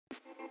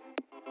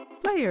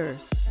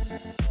Players.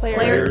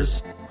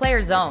 Players.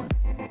 Player Zone.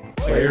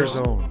 Players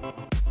Own.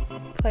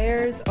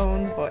 Players'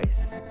 own voice.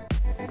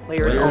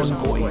 Players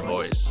Own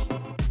Voice.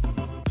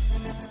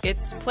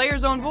 It's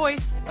Players' Own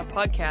Voice, a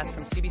podcast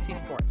from CBC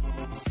Sports.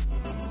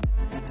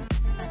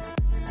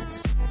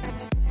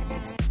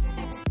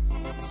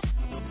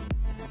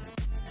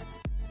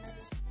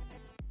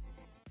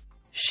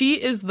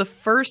 She is the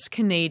first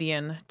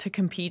Canadian to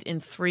compete in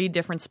 3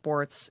 different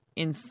sports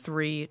in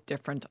 3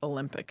 different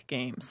Olympic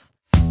Games.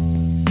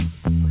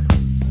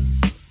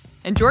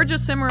 And Georgia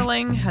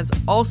Simmerling has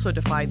also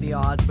defied the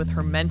odds with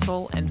her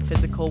mental and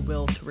physical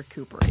will to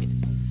recuperate.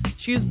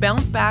 She has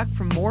bounced back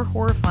from more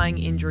horrifying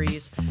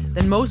injuries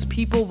than most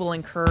people will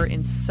incur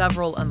in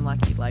several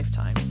unlucky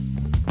lifetimes.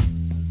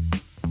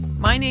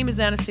 My name is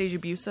Anastasia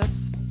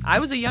Busis. I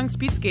was a young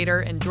speed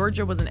skater and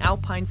Georgia was an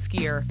Alpine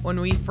skier when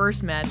we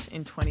first met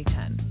in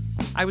 2010.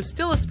 I was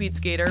still a speed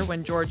skater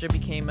when Georgia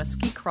became a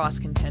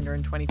skicross contender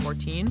in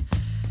 2014.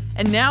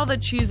 And now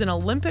that she's an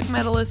Olympic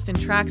medalist in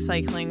track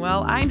cycling,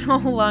 well, I no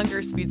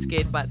longer speed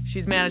skate, but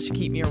she's managed to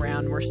keep me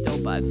around. We're still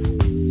buds.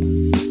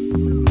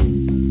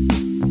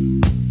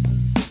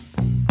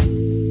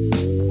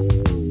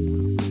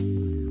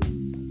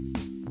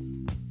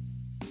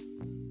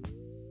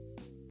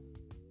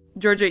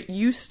 Georgia,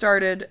 you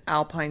started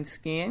Alpine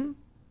skiing,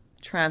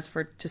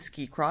 transferred to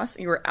ski cross.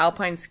 You were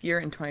Alpine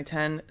skier in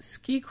 2010,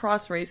 ski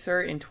cross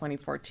racer in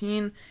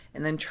 2014,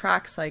 and then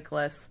track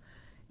cyclist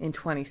in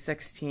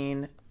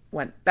 2016.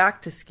 Went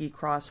back to ski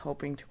cross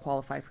hoping to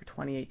qualify for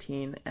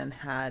 2018 and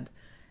had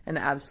an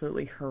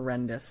absolutely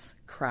horrendous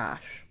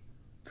crash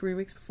 3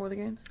 weeks before the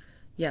games.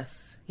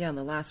 Yes, yeah, in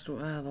the last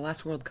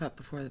World Cup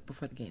before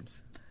the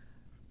games.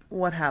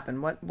 What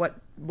happened?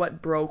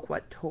 What broke?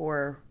 What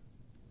tore?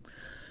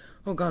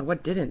 Oh God,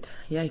 what didn't?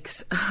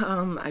 Yikes!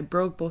 I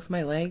broke both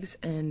my legs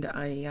and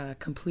I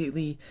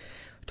completely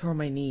tore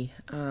my knee.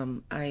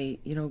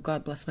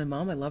 God bless my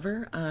mom. I love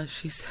her.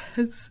 She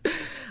says,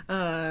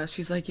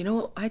 she's like,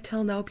 I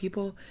tell now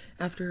people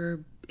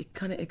after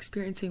kind of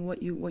experiencing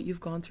what you've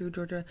gone through,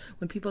 Georgia,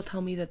 when people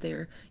tell me that they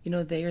or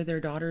their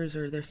daughters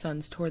or their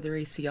sons tore their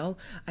ACL,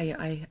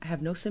 I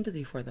have no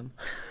sympathy for them.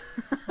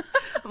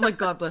 I'm like,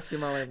 God bless you,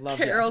 mom. I love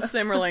Carol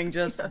Simmerling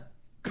just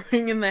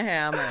bringing the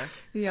hammer.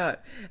 Yeah.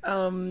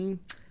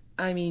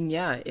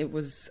 It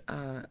was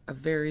a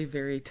very,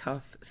 very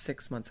tough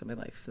 6 months of my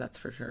life, that's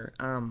for sure.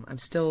 I'm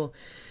still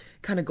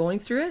kind of going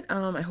through it.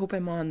 I hope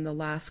I'm on the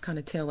last kind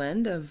of tail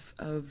end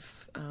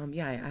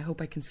I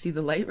hope I can see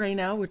the light right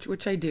now,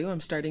 which I do.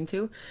 I'm starting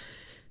to,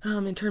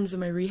 in terms of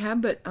my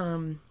rehab. But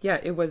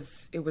it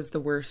was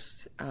the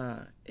worst.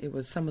 It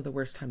was some of the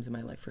worst times in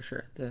my life for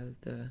sure.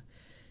 The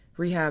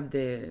rehab,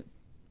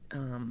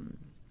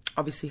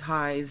 obviously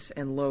highs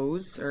and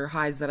lows, or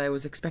highs that I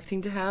was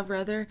expecting to have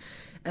rather,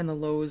 and the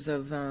lows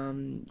of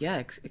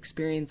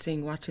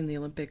experiencing watching the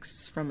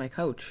Olympics from my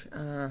couch,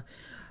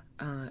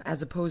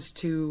 as opposed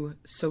to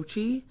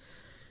Sochi.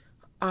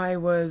 I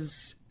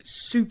was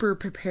super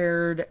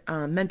prepared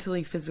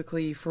mentally,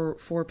 physically for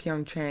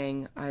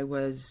Pyeongchang. I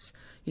was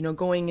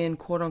going in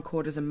quote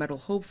unquote as a medal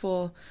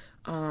hopeful.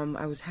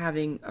 I was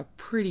having a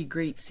pretty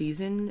great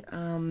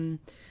season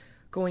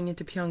going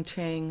into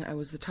Pyeongchang. I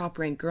was the top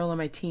ranked girl on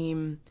my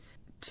team.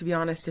 To be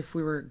honest, if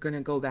we were going to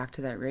go back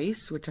to that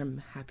race, which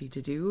I'm happy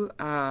to do,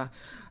 I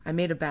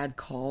made a bad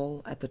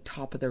call at the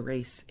top of the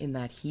race in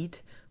that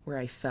heat where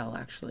I fell,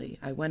 actually.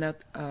 I went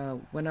out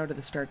of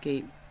the start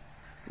gate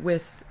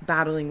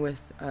battling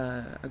with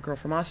a girl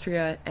from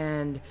Austria,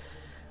 and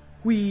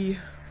we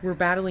were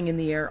battling in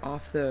the air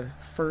off the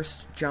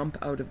first jump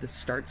out of the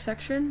start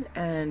section,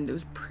 and it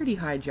was a pretty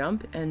high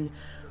jump, and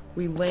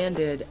we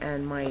landed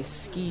and our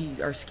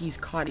skis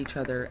caught each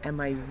other and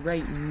my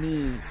right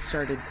knee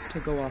started to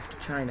go off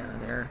to China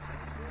there.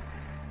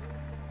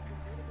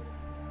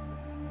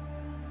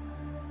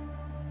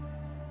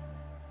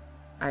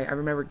 I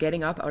remember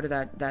getting up out of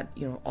that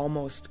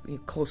almost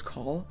close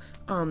call.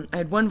 I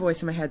had one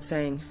voice in my head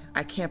saying,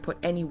 I can't put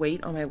any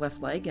weight on my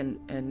left leg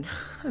and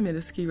I'm in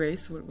a ski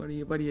race. What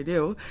do you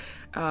do?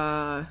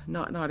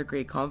 Not a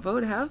great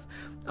convo to have.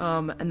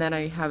 And then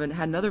I had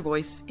another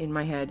voice in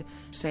my head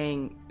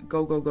saying,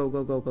 go, go, go,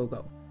 go, go, go,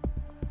 go.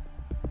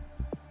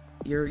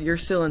 You're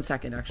still in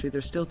second, actually.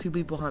 There's still two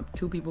people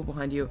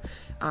behind you.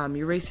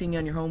 You're racing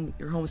on your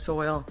home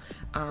soil.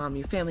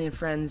 Your family and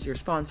friends, your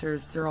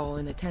sponsors, they're all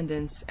in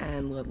attendance,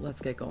 and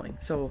let's get going.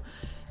 So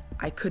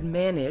I could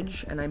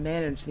manage, and I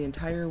managed the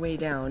entire way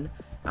down,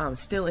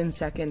 still in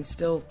second,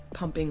 still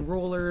pumping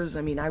rollers.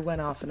 I mean, I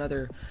went off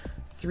another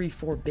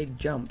 3-4 big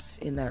jumps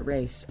in that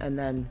race, and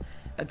then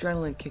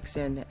adrenaline kicks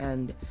in,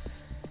 and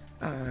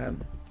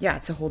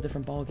it's a whole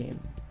different ball game.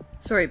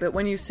 Sorry, but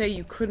when you say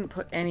you couldn't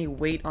put any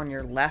weight on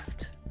your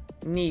left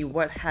knee,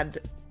 what had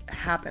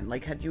happened?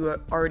 Like, had you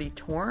already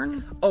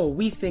torn? Oh,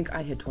 we think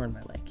I had torn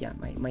my leg. Yeah,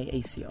 my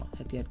ACL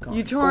had gone.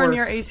 You torn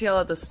your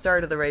ACL at the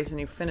start of the race and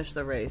you finished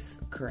the race.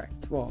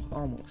 Correct. Well,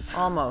 almost.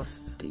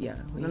 Almost. Yeah.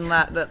 And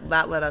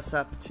that led us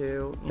up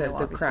to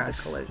the crash.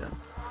 The collision.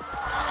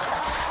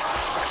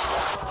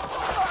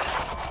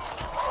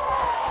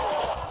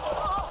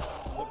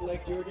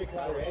 like Georgia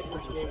caught her head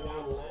when she came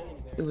down the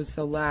landing. It was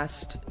the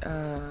last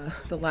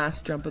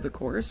jump of the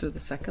course, or the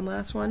second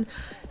last one,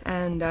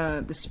 and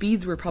the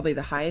speeds were probably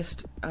the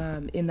highest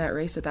in that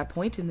race at that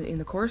point in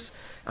the course.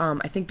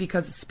 I think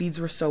because the speeds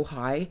were so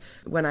high,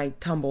 when I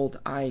tumbled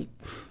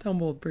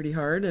pretty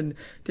hard and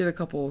did a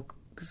couple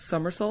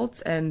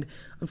somersaults, and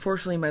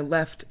unfortunately my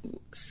left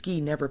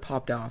ski never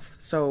popped off.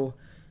 So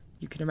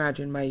you can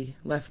imagine my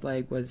left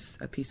leg was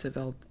a piece of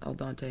al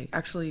dente.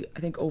 Actually, I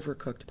think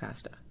overcooked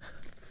pasta.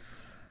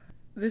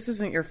 This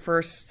isn't your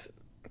first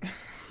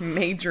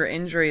major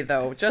injury,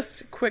 though.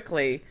 Just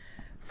quickly,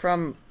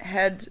 from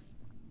head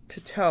to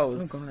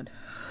toes. Oh, God.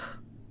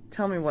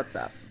 Tell me what's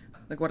up.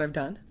 Like what I've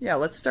done? Yeah,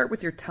 let's start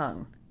with your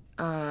tongue.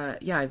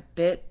 Yeah, I've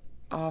bit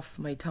off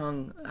my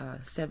tongue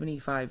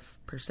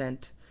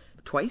 75%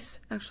 twice,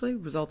 actually,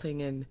 resulting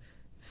in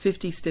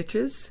 50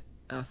 stitches,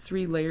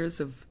 3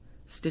 layers of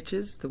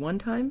stitches the one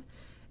time.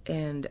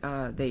 And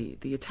the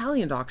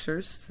Italian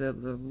doctors, the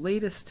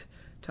latest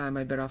time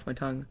I bit off my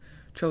tongue,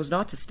 chose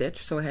not to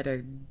stitch, so I had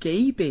a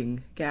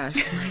gaping gash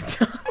in my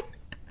tongue.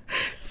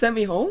 Sent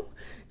me home,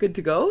 good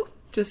to go.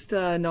 Just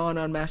gnawing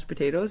on mashed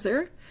potatoes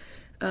there.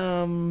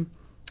 I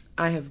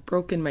have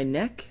broken my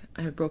neck.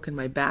 I have broken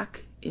my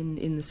back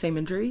in the same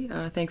injury.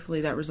 Thankfully,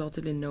 that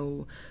resulted in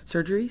no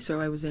surgery, so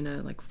I was in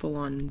a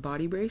full-on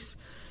body brace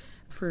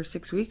for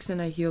 6 weeks,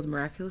 and I healed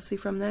miraculously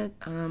from that.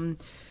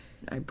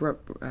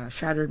 I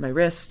shattered my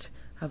wrist.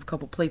 Have a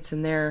couple plates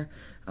in there,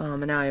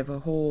 and now I have a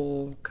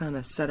whole kind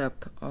of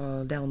setup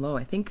down low.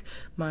 I think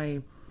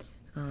my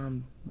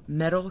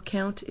medal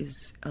count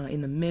is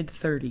in the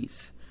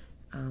mid-30s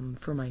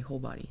for my whole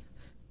body.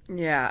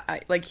 Yeah,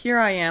 here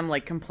I am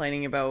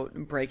complaining about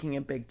breaking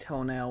a big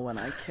toenail when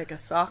I kick a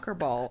soccer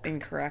ball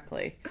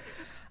incorrectly.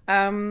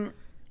 Did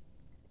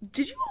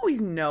you always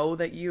know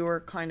that you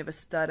were kind of a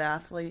stud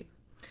athlete?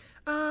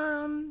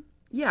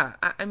 Yeah,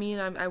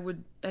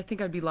 I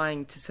think I'd be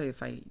lying to say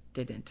if I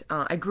didn't.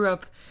 I grew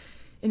up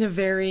in a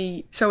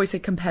very, shall we say,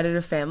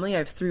 competitive family. I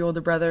have 3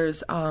 older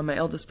brothers. My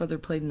eldest brother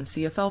played in the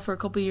CFL for a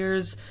couple of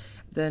years.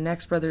 The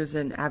next brother's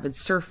an avid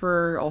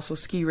surfer, also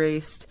ski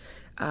raced.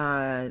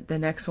 The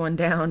next one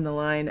down the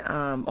line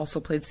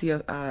also played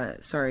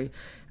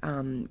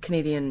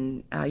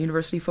Canadian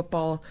university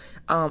football,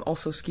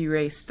 also ski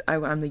raced.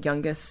 I'm the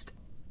youngest.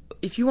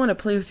 If you want to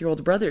play with your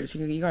older brothers,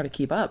 you got to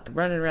keep up.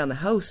 Running around the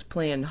house,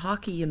 playing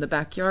hockey in the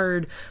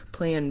backyard,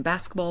 playing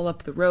basketball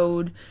up the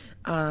road.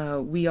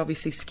 We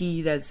obviously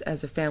skied as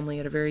a family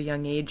at a very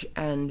young age,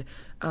 and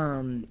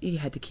you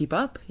had to keep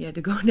up. You had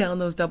to go down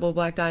those double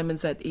black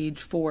diamonds at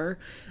age 4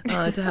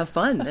 to have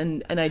fun,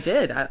 and I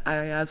did. I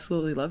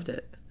absolutely loved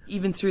it.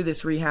 Even through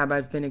this rehab,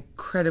 I've been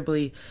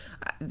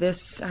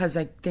this has,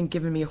 I think,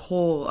 given me a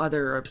whole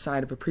other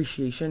side of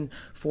appreciation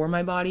for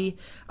my body.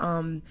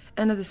 And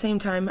at the same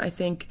time, I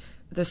think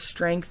the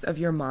strength of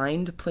your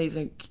mind plays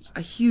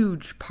a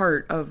huge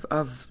part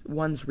of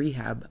one's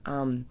rehab.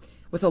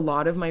 With a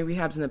lot of my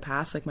rehabs in the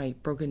past, like my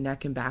broken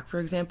neck and back, for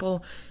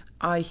example,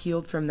 I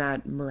healed from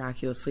that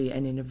miraculously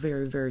and in a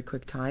very, very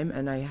quick time.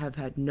 And I have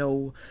had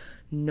no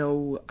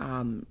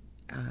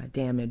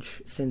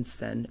damage since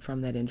then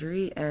from that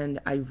injury, and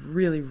I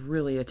really,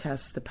 really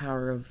attest the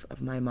power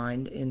of my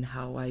mind in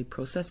how I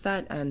processed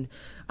that and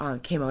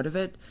came out of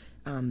it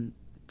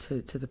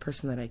to the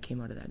person that I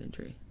came out of that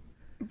injury.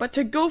 But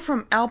to go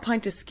from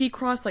Alpine to ski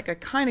cross, I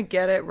kind of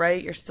get it,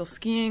 right? You're still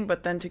skiing,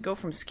 but then to go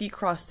from ski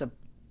cross to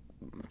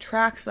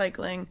track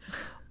cycling,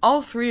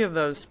 all 3 of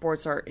those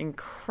sports are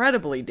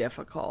incredibly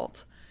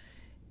difficult.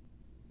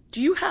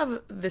 Do you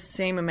have the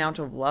same amount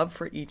of love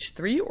for each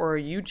 3, or are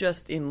you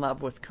just in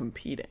love with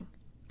competing?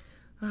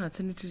 It's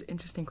an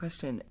interesting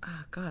question.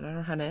 God, I don't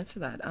know how to answer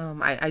that.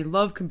 I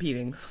love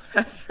competing,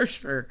 that's for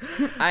sure.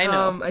 I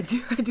know. I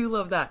do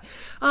love that.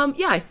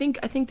 Yeah, I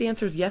think the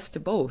answer is yes to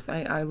both.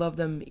 I love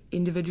them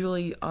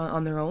individually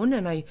on their own,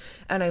 and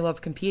I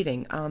love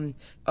competing.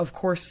 Of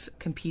course,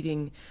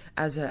 competing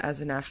as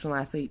a national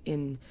athlete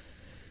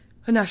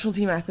a national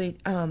team athlete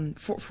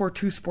for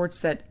 2 sports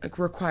that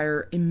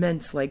require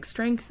immense leg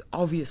strength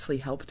obviously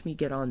helped me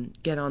get on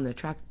the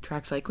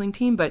track cycling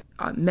team. But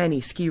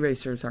many ski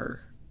racers are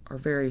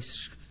very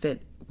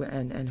fit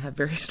and have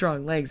very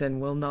strong legs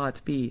and will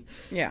not be.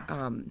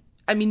 Yeah.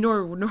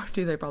 Nor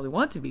do they probably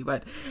want to be.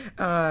 But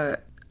I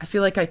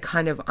feel like I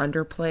kind of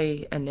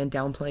underplay and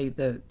downplay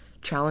the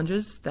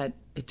challenges that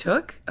it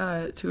took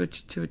to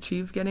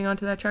achieve getting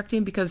onto that track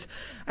team, because,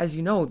 as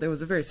you know, there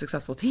was a very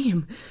successful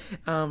team.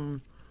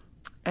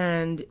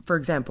 And, for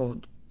example,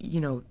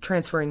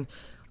 transferring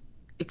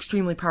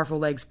extremely powerful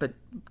legs, but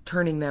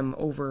turning them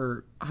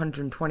over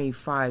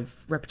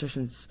 125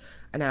 repetitions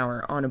an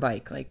hour on a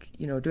bike,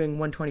 doing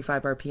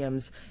 125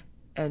 RPMs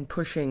and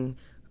pushing,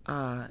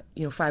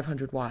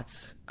 500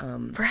 watts.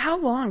 For how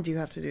long do you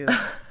have to do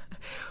that?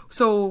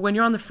 So when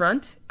you're on the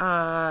front, but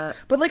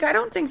I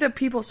don't think that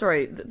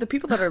the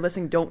people that are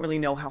listening don't really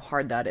know how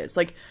hard that is.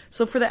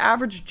 So for the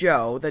average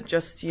Joe that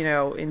just,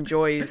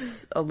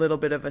 enjoys a little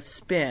bit of a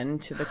spin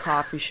to the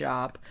coffee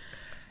shop,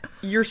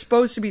 you're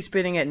supposed to be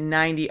spinning at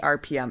 90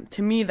 RPM.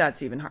 To me,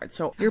 that's even hard.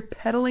 So you're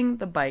pedaling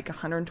the bike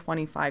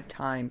 125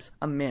 times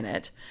a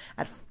minute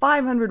at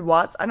 500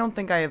 watts. I don't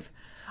think I've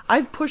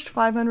pushed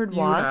 500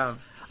 watts. Have.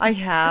 I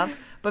have.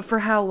 But for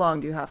how long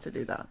do you have to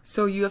do that?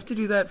 So you have to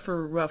do that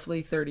for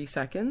roughly 30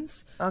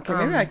 seconds. Okay,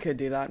 maybe I could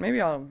do that. Maybe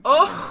I'll...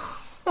 Oh!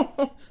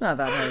 It's not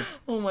that hard.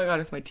 Oh my god,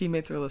 if my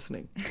teammates are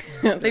listening.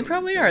 They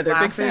probably are. They're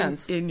big Laughing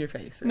fans. in your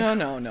face. No.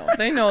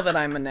 They know that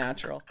I'm a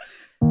natural.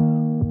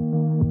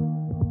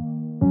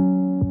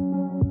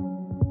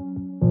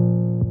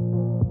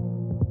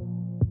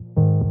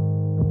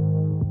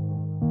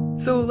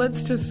 So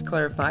let's just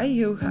clarify.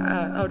 You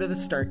out of the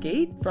start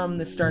gate from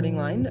the starting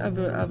line of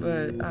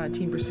a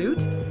team pursuit.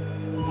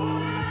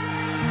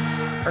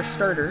 Our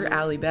starter,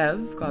 Ali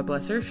Bev, God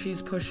bless her,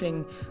 she's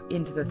pushing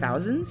into the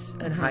thousands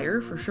and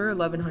higher for sure,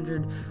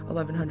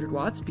 1100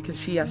 watts, because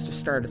she has to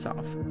start us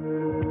off.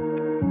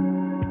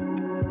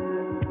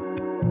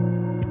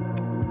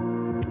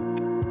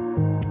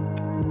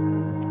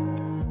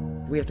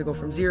 We have to go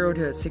from 0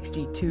 to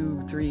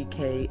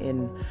 62.3K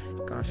in,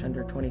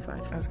 under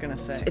 25. I was gonna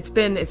say It's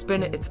been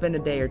a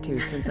day or two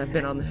since I've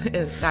been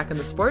back in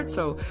the sport,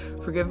 so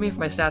forgive me if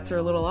my stats are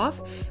a little off.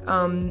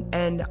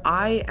 And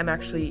I am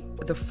actually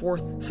the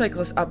fourth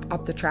cyclist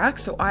up the track,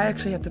 so I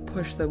actually have to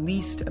push the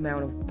least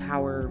amount of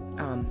power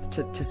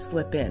to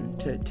slip in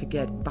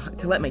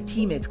to let my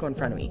teammates go in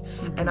front of me.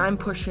 Mm-hmm. And I'm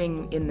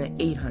pushing in the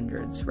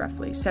 800s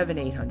roughly,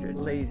 700-800.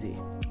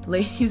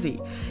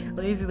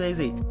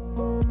 Lazy.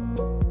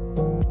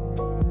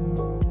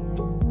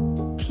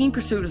 Team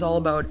pursuit is all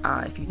about,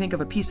 if you think of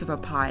a piece of a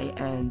pie,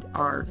 and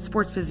our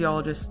sports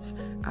physiologist's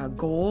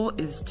goal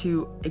is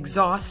to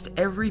exhaust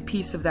every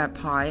piece of that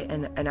pie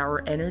and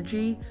our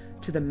energy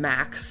to the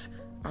max.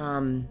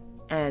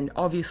 And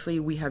obviously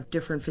we have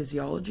different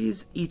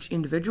physiologies, each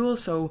individual,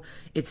 so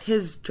it's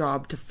his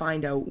job to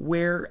find out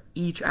where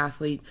each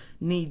athlete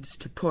needs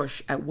to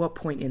push at what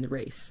point in the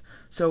race.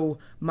 So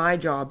my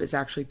job is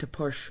actually to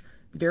push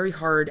very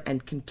hard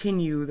and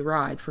continue the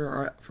ride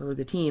for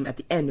the team at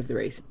the end of the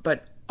race.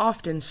 But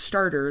often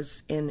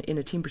starters in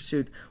a team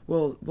pursuit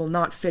will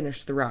not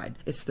finish the ride.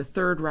 It's the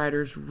third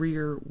rider's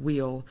rear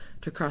wheel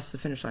to cross the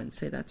finish line,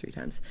 say that 3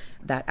 times,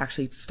 that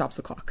actually stops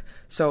the clock.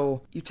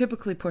 So you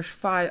typically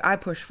I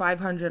push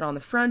 500 on the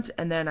front,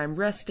 and then I'm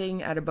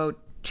resting at about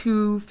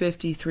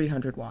 250,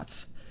 300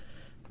 watts.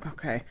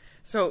 Okay.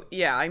 So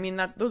yeah, I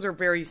mean those are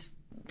very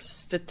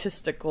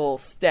statistical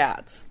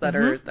stats that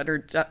are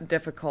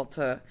difficult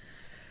to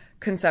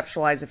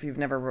conceptualize if you've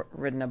never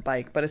ridden a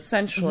bike. But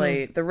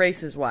essentially, the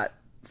race is what?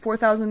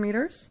 4,000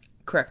 meters?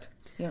 Correct.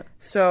 Yeah.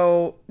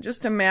 So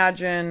just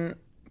imagine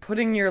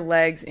putting your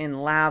legs in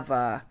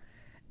lava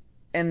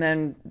and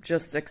then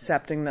just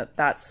accepting that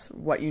that's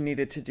what you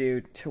needed to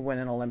do to win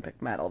an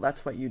Olympic medal.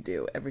 That's what you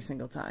do every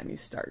single time you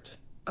start.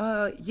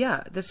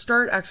 Yeah, the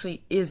start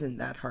actually isn't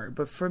that hard.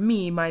 But for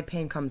me, my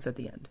pain comes at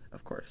the end,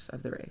 of course,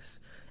 of the race.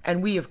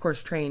 And we, of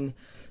course, train.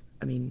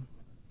 I mean,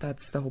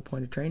 that's the whole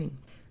point of training,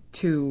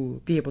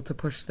 to be able to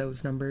push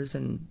those numbers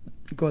and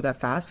go that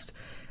fast.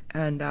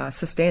 And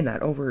sustain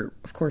that over,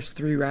 of course,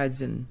 3 rides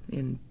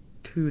in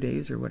 2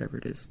 days or whatever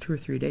it is, 2 or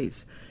 3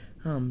 days,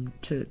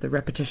 to the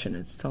repetition.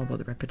 It's all about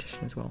the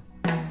repetition as well.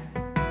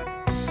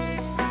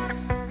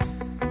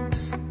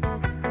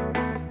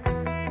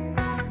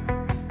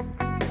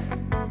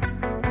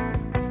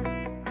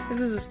 This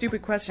is a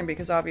stupid question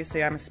because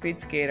obviously I'm a speed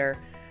skater,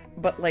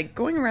 but like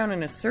going around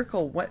in a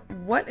circle,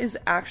 what is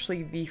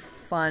actually the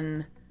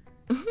fun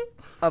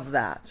of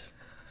that?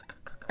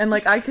 And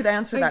like I could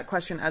answer that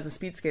question as a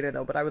speed skater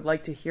though, but I would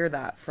like to hear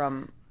that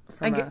from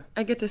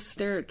I get to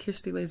stare at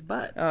Kirsty Lay's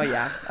butt. Oh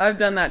yeah, I've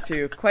done that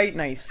too. Quite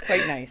nice.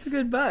 It's a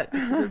good butt.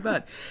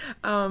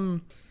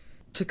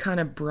 To kind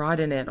of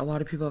broaden it, a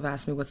lot of people have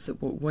asked me,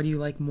 what do you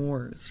like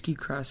more,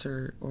 skicross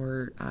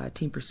or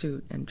team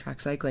pursuit and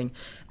track cycling?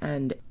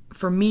 And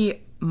for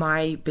me,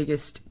 my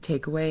biggest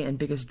takeaway and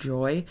biggest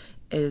joy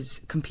is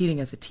competing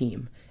as a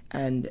team,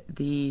 and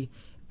the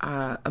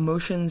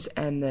emotions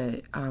and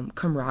the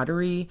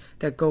camaraderie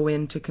that go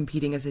into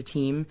competing as a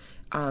team.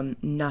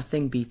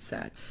 Nothing beats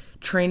that.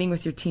 Training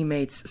with your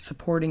teammates,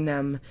 supporting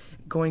them,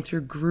 going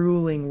through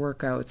grueling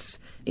workouts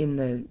in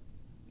the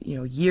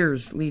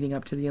years leading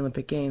up to the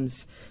Olympic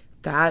Games.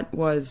 That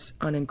was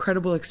an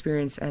incredible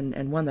experience,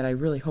 and one that I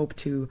really hope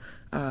to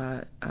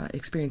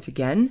experience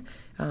again.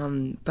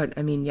 But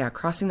I mean, yeah,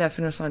 crossing that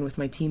finish line with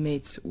my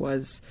teammates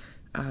was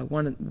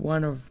one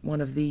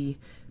of the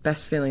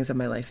best feelings of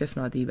my life, if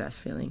not the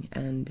best feeling,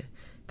 and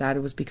that it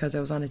was because I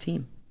was on a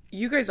team.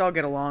 You guys all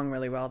get along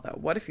really well, though.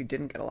 What if you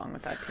didn't get along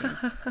with that team?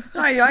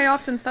 I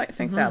often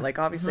think that. Like,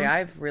 obviously,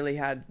 I've really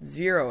had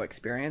zero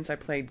experience. I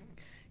played,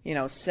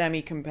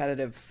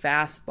 semi-competitive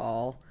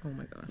fastball. Oh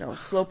my god. No,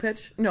 slow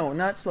pitch? No,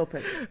 not slow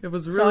pitch. It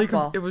was really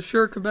softball. It was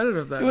sure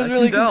competitive then. It was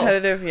really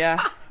competitive,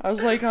 yeah. I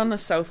was like on the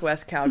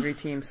Southwest Calgary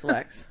team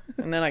selects.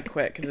 And then I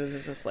quit because it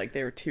was just like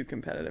they were too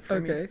competitive for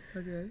me.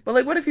 Okay. But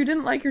like, what if you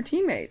didn't like your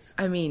teammates?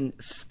 I mean,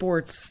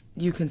 sports,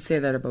 you can say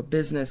that about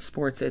business.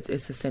 Sports,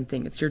 it's the same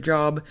thing. It's your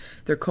job.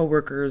 They're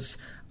coworkers.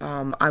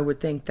 I would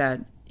think that,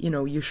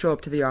 you show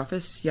up to the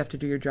office, you have to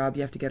do your job,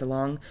 you have to get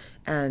along,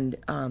 and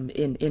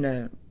in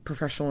a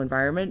professional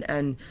environment,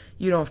 and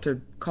you don't have to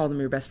call them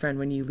your best friend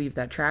when you leave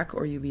that track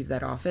or you leave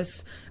that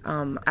office.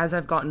 As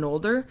I've gotten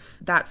older,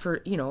 that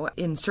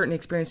in certain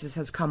experiences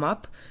has come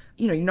up.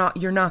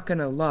 You're not going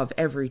to love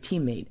every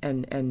teammate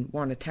and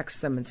want to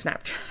text them and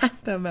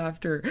Snapchat them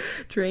after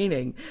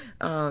training.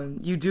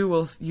 You do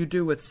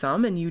with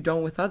some and you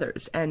don't with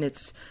others. And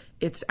it's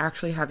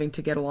actually having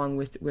to get along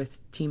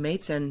with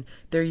teammates, and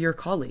they're your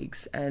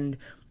colleagues. And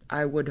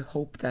I would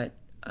hope that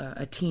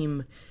a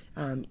team,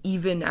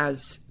 even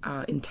as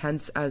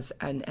intense as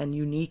and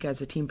unique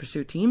as a team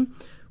pursuit team,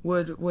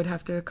 would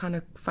have to kind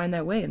of find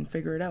that way and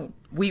figure it out.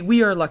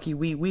 We are lucky.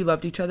 We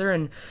loved each other,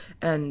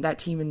 and that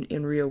team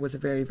in Rio was a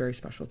very, very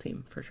special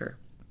team for sure.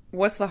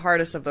 What's the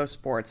hardest of those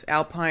sports?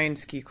 Alpine,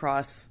 ski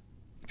cross,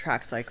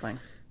 track cycling?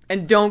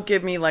 And don't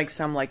give me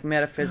some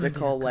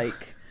metaphysical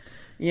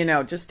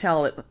just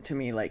tell it to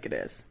me like it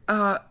is.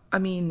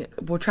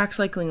 Track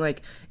cycling,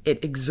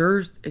 it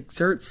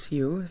exerts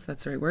you, if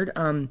that's the right word.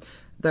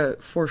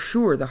 For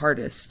sure the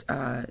hardest,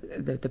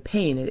 the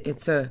pain.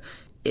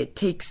 It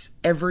takes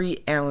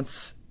every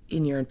ounce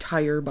in your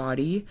entire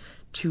body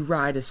to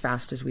ride as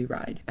fast as we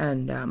ride.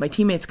 And my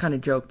teammates kind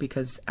of joke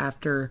because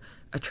after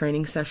a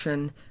training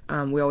session,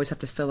 we always have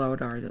to fill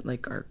out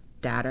our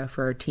data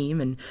for our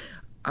team. And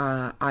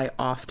I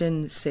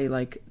often say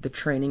the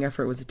training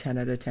effort was a 10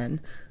 out of 10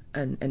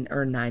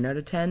 or 9 out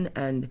of 10.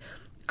 And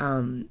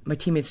my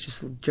teammates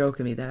just joke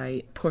at me that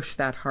I push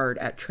that hard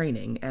at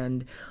training.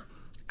 And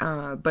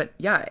but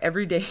yeah,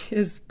 every day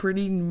is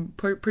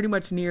pretty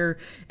much near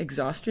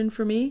exhaustion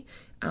for me,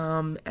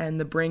 and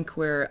the brink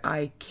where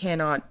I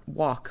cannot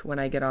walk when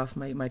I get off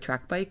my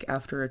track bike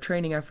after a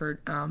training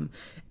effort,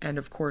 and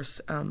of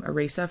course a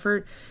race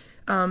effort.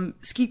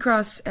 Ski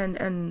cross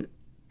and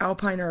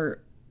Alpine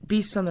are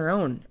beasts on their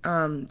own.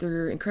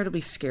 They're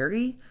incredibly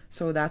scary,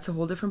 so that's a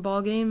whole different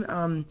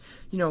ballgame.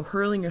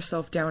 Hurling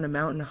yourself down a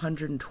mountain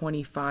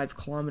 125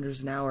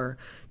 kilometers an hour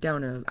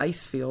down an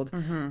ice field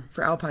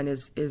for Alpine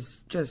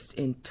is just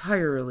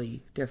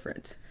entirely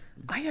different.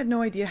 I had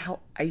no idea how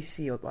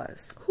icy it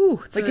was.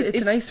 Ooh, it's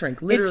an ice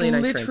rink, literally an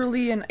ice rink. It's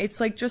literally, and it's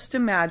just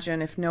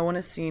imagine if no one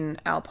has seen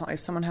Alpine,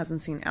 if someone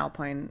hasn't seen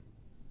Alpine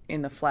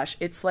in the flesh,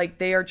 it's like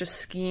they are just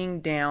skiing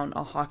down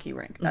a hockey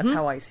rink. That's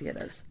how icy it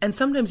is. And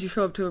sometimes you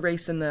show up to a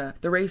race and the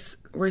race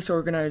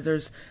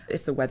organizers,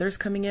 if the weather's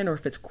coming in or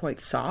if it's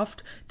quite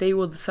soft, they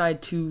will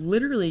decide to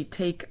literally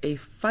take a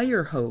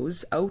fire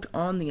hose out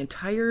on the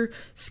entire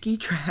ski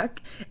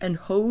track and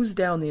hose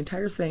down the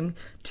entire thing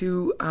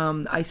to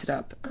ice it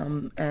up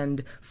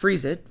and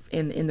freeze it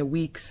in the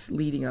weeks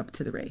leading up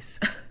to the race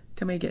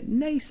to make it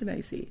nice and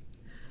icy.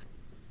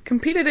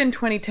 Competed in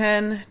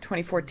 2010,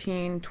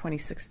 2014,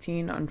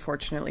 2016.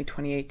 Unfortunately,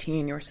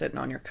 2018, you were sitting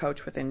on your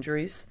couch with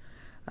injuries.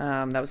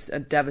 That was a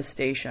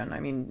devastation.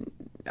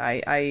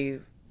 I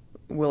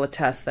will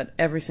attest that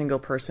every single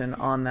person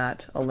on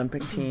that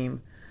Olympic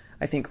team,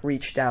 I think,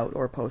 reached out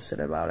or posted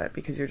about it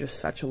because you're just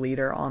such a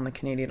leader on the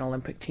Canadian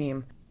Olympic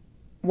team.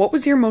 What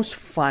was your most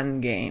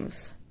fun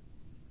games?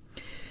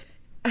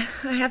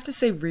 I have to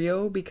say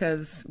Rio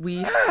because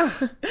we...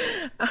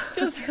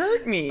 Just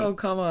hurt me. Oh,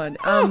 come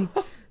on.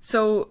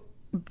 So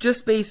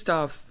just based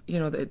off,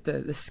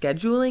 the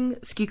scheduling,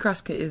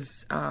 skicross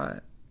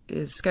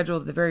is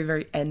scheduled at the very,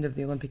 very end of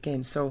the Olympic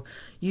Games. So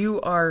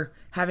you are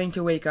having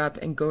to wake up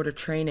and go to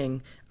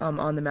training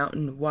on the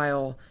mountain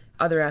while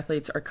other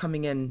athletes are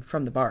coming in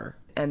from the bar.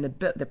 And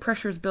the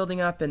pressure is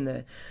building up and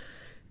the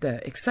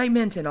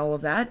excitement and all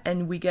of that.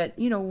 And we get,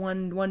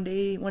 one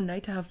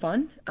night to have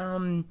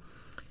fun,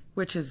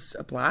 which is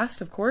a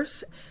blast, of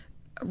course.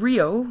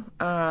 Rio,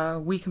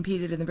 we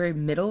competed in the very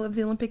middle of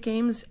the Olympic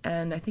Games,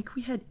 and I think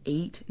we had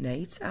 8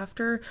 nights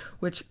after,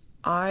 which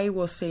I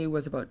will say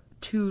was about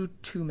too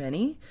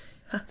many.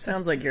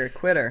 Sounds like you're a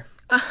quitter.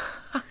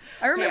 I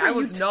remember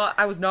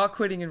I was not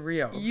quitting in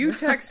Rio. You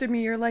texted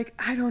me, you're like,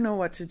 I don't know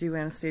what to do,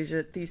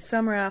 Anastasia. These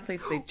summer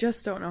athletes, they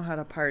just don't know how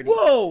to party.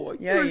 Whoa!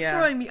 You're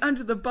throwing me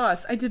under the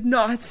bus. I did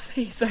not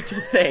say such a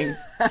thing.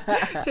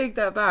 Take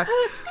that back.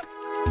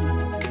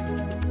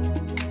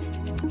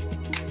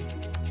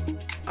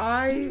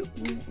 I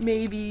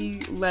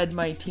maybe led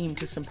my team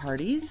to some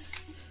parties.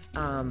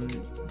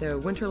 The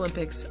Winter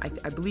Olympics,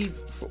 I believe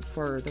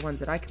for the ones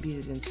that I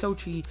competed in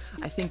Sochi,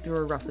 I think there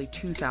were roughly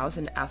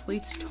 2,000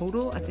 athletes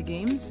total at the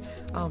games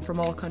from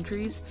all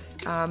countries.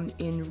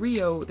 In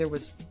Rio, there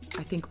was,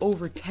 I think,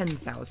 over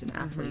 10,000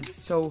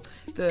 athletes. So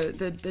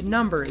the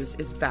number is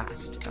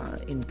vast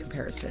in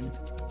comparison.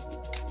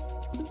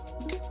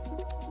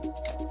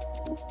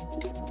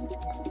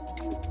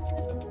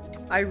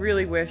 I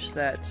really wish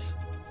that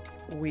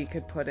we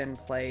could put in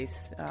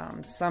place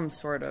some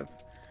sort of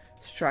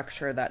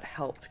structure that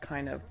helped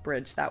kind of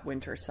bridge that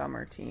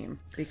winter-summer team,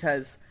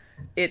 because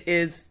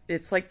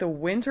it's like the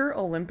Winter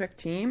Olympic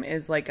team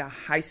is like a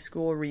high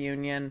school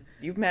reunion.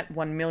 You've met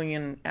 1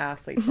 million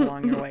athletes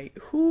along your way.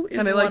 Who is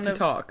and I like to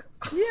talk.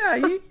 Yeah,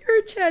 you're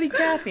a chatty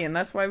Cathy, and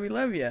that's why we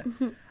love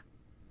you.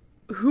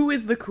 Who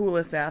is the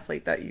coolest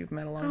athlete that you've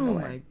met along the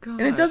way? Oh my gosh.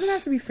 And it doesn't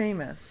have to be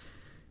famous.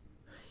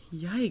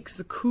 Yikes,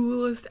 the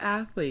coolest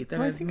athlete that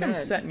I I've think met. I'm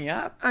setting you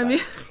up. I mean,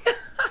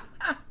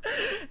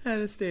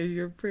 Anastasia,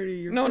 you're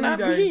pretty No, pretty not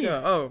darn me. good.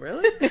 Oh,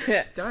 really?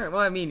 Darn.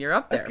 Well, I mean, you're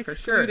up there for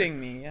sure. Excluding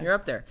me. Yeah. You're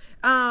up there.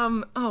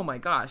 Oh my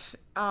gosh.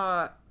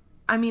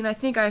 I mean, I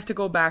think I have to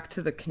go back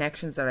to the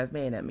connections that I've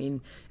made. I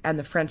mean, and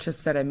the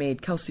friendships that I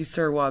made. Kelsey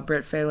Surwa,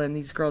 Britt Phelan,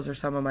 these girls are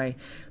some of my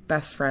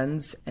best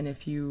friends. And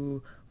if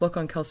you look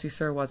on Kelsey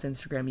Surwa's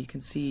Instagram, you can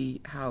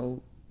see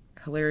how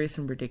hilarious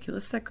and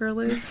ridiculous that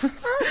girl is.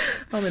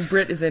 And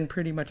Britt is in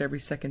pretty much every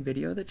second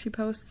video that she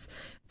posts.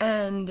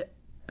 And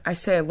I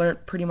say I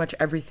learned pretty much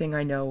everything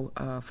I know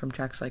from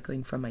track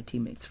cycling from my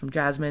teammates, from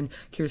Jasmine,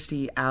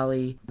 Kirsty,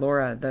 Allie,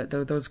 Laura,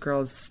 those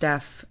girls,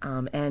 Steph,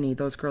 Annie.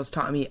 Those girls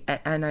taught me,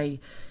 and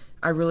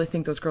I really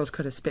think those girls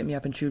could have spit me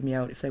up and chewed me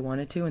out if they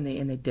wanted to, and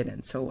they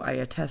didn't. So I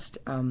attest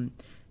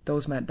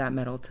that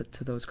medal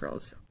to those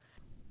girls.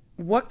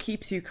 What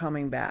keeps you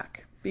coming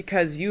back?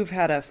 Because you've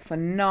had a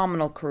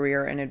phenomenal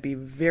career, and it'd be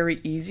very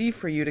easy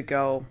for you to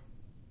go,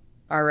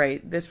 all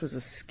right, this was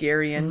a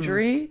scary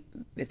injury.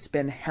 It's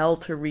been hell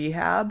to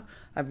rehab.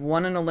 I've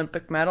won an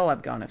Olympic medal.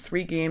 I've gone to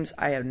 3 games.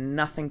 I have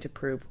nothing to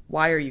prove.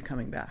 Why are you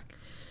coming back?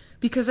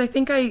 Because I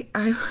think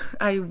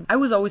I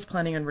was always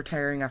planning on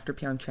retiring after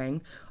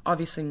Pyeongchang.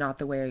 Obviously not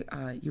the way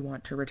you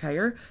want to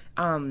retire.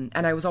 And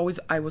I was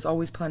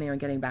always planning on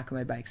getting back on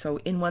my bike. So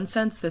in one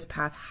sense, this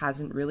path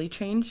hasn't really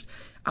changed.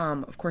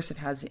 Of course it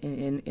has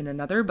in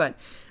another, but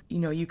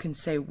you can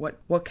say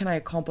what can I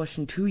accomplish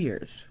in 2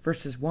 years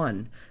versus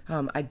 1?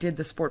 I did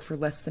the sport for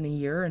less than a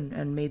year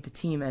and made the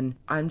team, and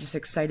I'm just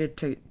excited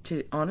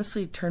to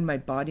honestly turn my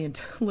body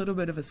into a little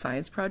bit of a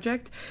science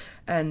project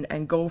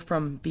and go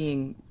from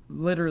being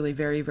literally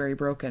very, very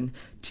broken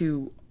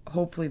to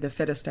hopefully the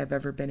fittest I've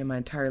ever been in my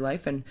entire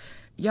life. And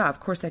yeah, of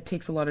course that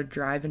takes a lot of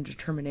drive and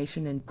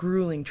determination and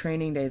grueling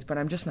training days, but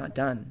I'm just not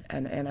done.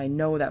 And I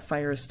know that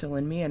fire is still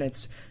in me, and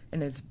it's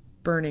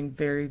burning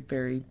very,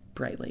 very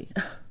brightly.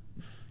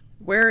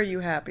 Where are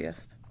you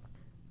happiest?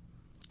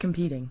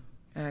 Competing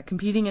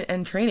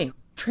and training.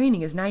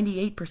 Training is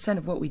 98%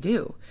 of what we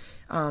do.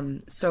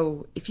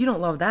 So if you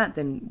don't love that,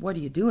 then what are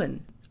you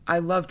doing? I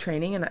love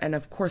training, and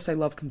of course I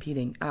love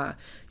competing.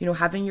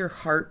 Having your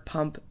heart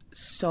pump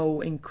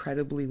so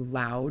incredibly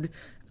loud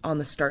on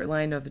the start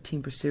line of a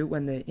team pursuit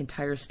when the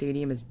entire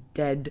stadium is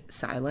dead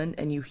silent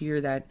and you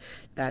hear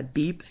that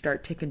beep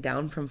start ticking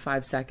down from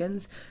 5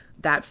 seconds,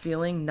 that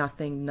feeling,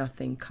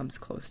 nothing comes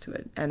close to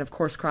it. And of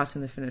course,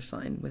 crossing the finish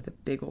line with a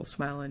big old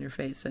smile on your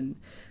face and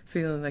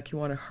feeling like you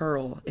want to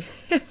hurl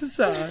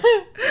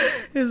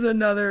is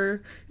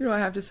another, I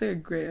have to say, a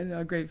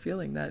great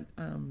feeling that,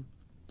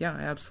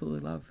 I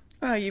absolutely love.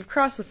 Well, you've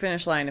crossed the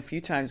finish line a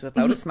few times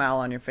without a smile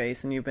on your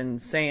face, and you've been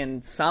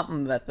saying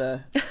something that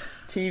the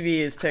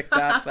TV has picked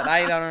up, but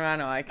I don't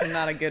know. I'm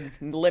not a good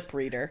lip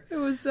reader. It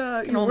was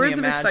words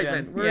of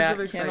excitement. Words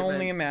of excitement. Can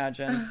only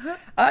imagine.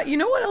 You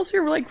know what else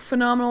you're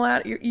phenomenal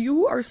at?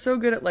 You are so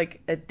good at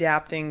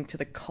adapting to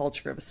the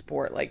culture of a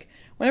sport.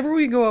 Whenever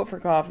we go out for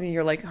coffee,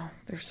 you're like, oh,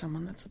 there's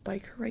someone that's a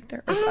biker right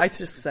there. I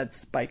just said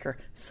spiker,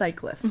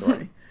 cyclist.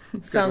 Sorry,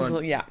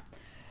 sounds yeah.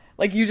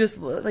 You just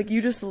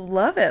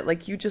love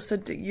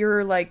it.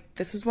 You're like,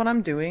 this is what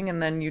I'm doing,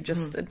 and then you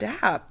just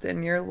adapt,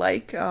 and you're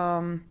like,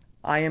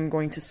 I am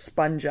going to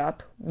sponge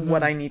up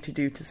what I need to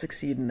do to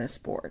succeed in this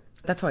sport.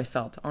 That's how I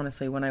felt,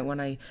 honestly. When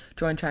I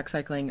joined track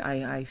cycling,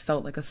 I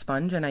felt like a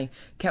sponge, and I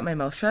kept my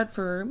mouth shut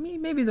for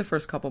maybe the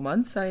first couple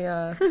months. I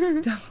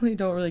definitely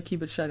don't really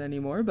keep it shut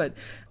anymore, but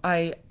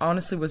I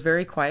honestly was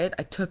very quiet.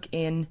 I took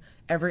in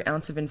every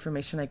ounce of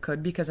information I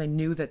could because I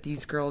knew that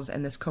these girls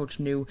and this coach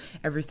knew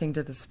everything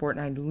to the sport,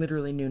 and I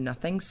literally knew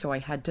nothing, so I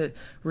had to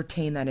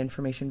retain that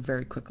information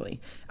very quickly.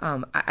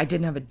 I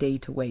didn't have a day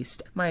to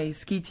waste. My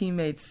ski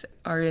teammates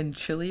are in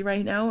Chile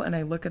right now, and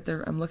I'm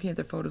looking at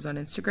their photos on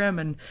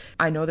Instagram, and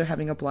I know they're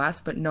having a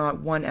blast, but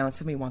not 1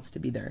 ounce of me wants to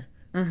be there.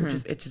 Which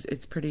is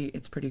it's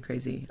pretty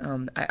crazy.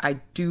 I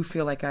do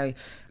feel like I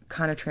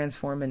kind of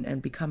transform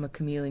and become a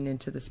chameleon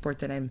into the sport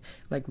that I'm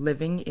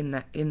living in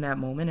that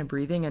moment and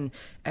breathing,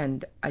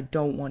 and I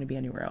don't want to be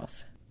anywhere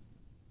else.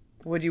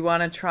 Would you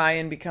want to try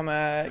and become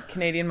a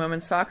Canadian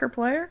women's soccer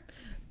player?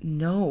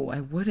 No,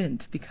 I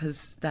wouldn't,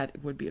 because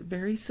that would be a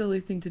very silly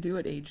thing to do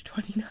at age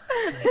 29.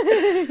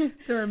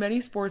 There are many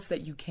sports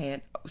that you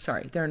can't.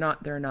 Sorry, there are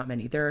not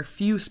many. There are a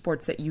few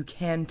sports that you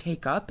can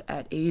take up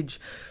at age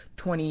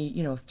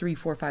 20. 3,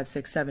 4, 5,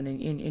 6, 7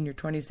 in your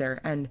 20s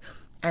there, and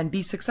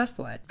be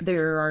successful at.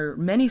 There are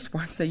many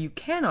sports that you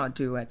cannot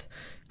do at,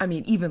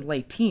 even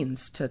late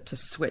teens to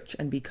switch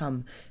and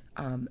become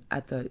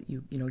at the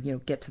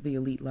get to the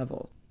elite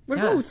level. What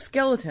about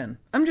skeleton?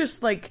 I'm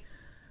just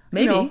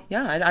maybe,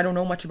 I don't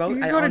know much about. You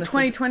go to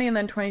 2020 and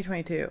then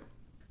 2022.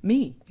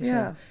 Me,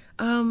 yeah.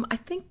 I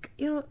think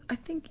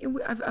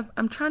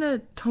I'm trying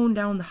to tone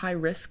down the high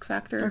risk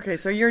factor. Okay,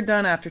 so you're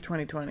done after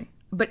 2020.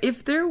 But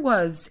if there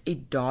was a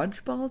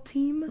dodgeball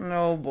team,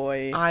 oh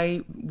boy,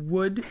 I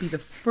would be the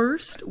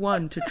first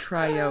one to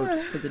try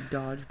out for the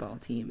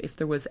dodgeball team. If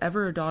there was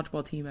ever a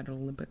dodgeball team at an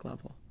Olympic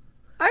level,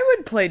 I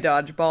would play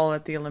dodgeball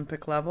at the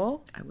Olympic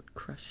level. I would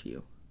crush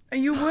you.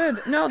 You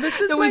would. No,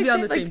 this is So my we'd be on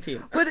thing, the same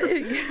team. But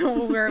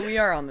we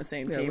are on the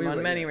same Yeah, team we on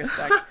would, many yeah.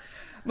 respects.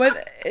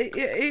 But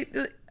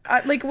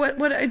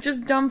what it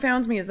just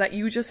dumbfounds me is that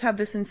you just have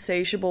this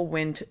insatiable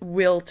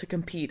will to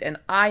compete, and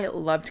I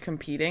loved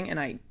competing,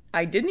 and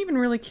I didn't even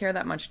really care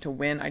that much to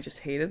win. I just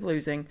hated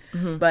losing.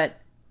 Mm-hmm.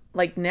 But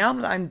like now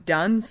that I'm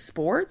done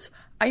sports,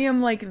 I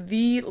am like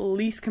the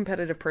least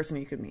competitive person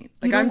you could meet.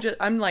 Like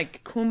I'm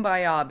like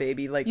kumbaya,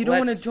 baby. Like You don't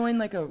want to join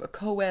like a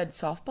co-ed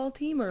softball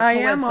team or a I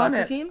co-ed am on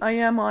soccer it. team? I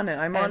am on it.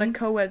 I'm on a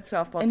co-ed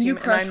softball team. And you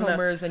crush I'm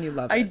homers and you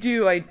love it. I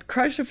do. I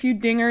crush a few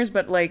dingers,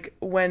 but like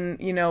when,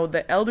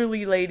 the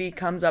elderly lady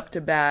comes up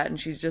to bat and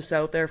she's just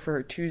out there for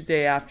her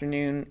Tuesday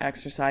afternoon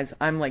exercise,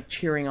 I'm like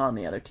cheering on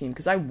the other team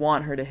because I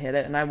want her to hit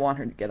it and I want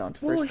her to get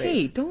onto first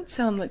base. Hey,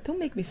 don't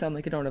make me sound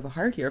like I don't have a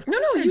heart here. Of No,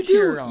 course I you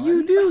cheer do. on.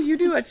 You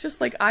do. It's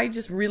just like I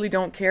just really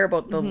don't care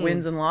about the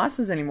wins and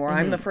losses anymore.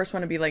 I'm the first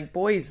one to be like,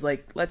 boys,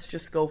 like let's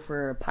just go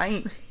for a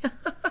pint.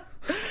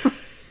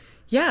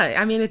 Yeah,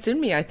 I mean, it's in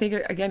me. I think,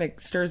 again, it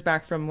stirs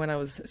back from when I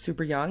was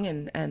super young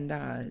and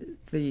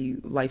the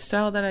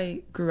lifestyle that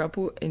I grew up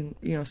in,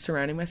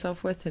 surrounding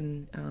myself with.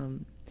 And,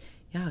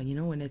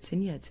 when it's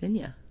in you, it's in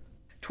you.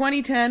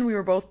 2010, we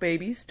were both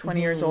babies, 20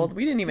 years old.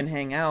 We didn't even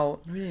hang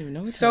out. We didn't even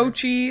know each other.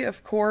 Sochi,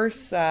 of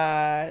course,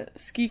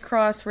 ski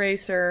cross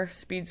racer,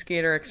 speed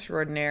skater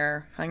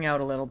extraordinaire, hung out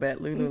a little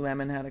bit.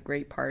 Lululemon had a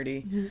great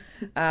party.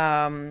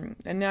 And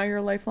now you're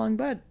a lifelong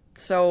bud.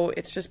 So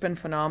it's just been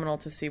phenomenal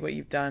to see what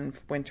you've done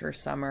winter,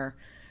 summer,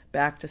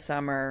 back to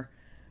summer.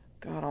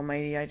 God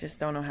almighty, I just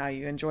don't know how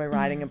you enjoy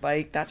riding a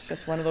bike. That's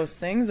just one of those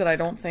things that I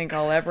don't think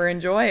I'll ever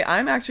enjoy.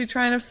 I'm actually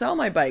trying to sell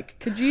my bike.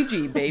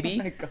 Kijiji,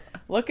 baby. Oh my God.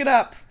 Look it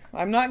up.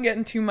 I'm not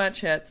getting too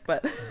much hits,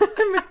 but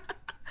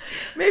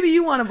maybe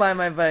you want to buy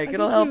my bike.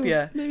 It'll help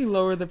you. Maybe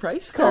lower the price.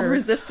 It's called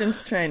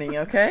resistance training,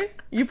 okay?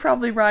 You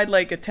probably ride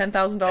like a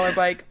 $10,000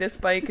 bike. This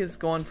bike is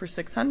going for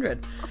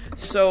 $600.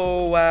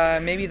 So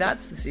maybe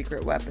that's the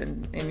secret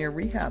weapon in your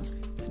rehab.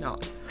 It's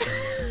not.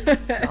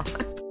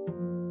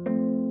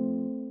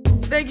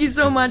 Thank you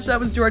so much.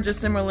 That was Georgia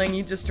Simmerling.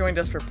 You just joined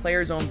us for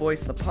Players Own Voice,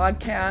 the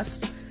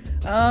podcast.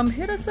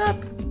 Hit us up.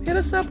 Hit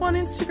us up on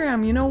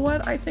Instagram. You know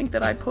what? I think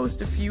that I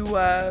post a few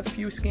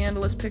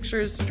scandalous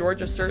pictures.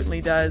 Georgia certainly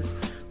does.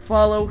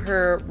 Follow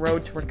her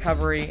road to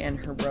recovery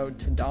and her road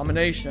to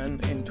domination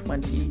in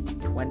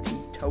 2020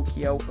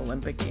 Tokyo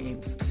Olympic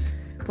Games.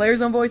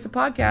 Players Own Voice, the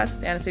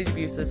podcast. Anastasia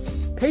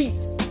Busis. Peace.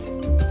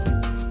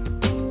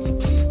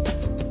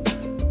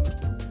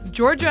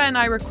 Georgia and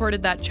I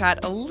recorded that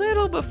chat a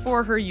little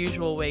before her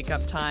usual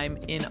wake-up time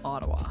in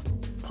Ottawa.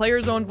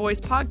 Players Own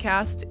Voice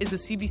podcast is a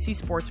CBC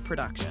Sports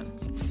production.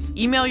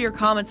 Email your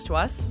comments to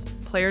us,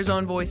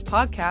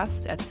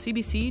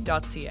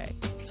 playersownvoicepodcast@cbc.ca.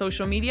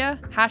 Social media,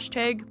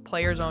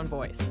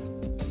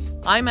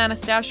 #PlayersOwnVoice. I'm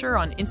Anastasia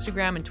on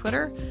Instagram and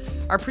Twitter.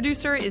 Our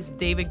producer is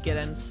David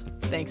Giddens.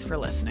 Thanks for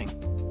listening.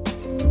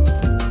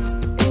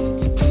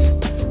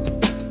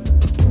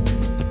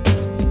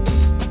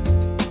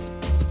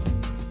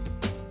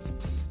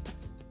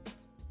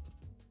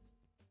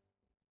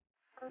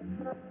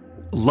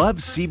 Love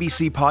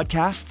CBC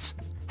podcasts?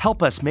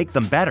 Help us make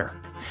them better.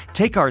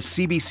 Take our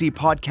CBC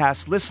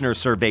Podcast listener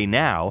survey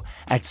now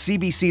at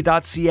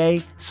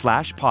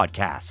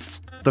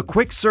cbc.ca/podcasts. The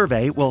quick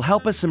survey will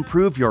help us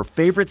improve your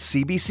favorite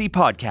CBC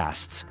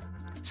podcasts.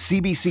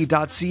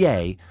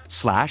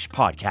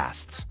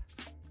 cbc.ca/podcasts.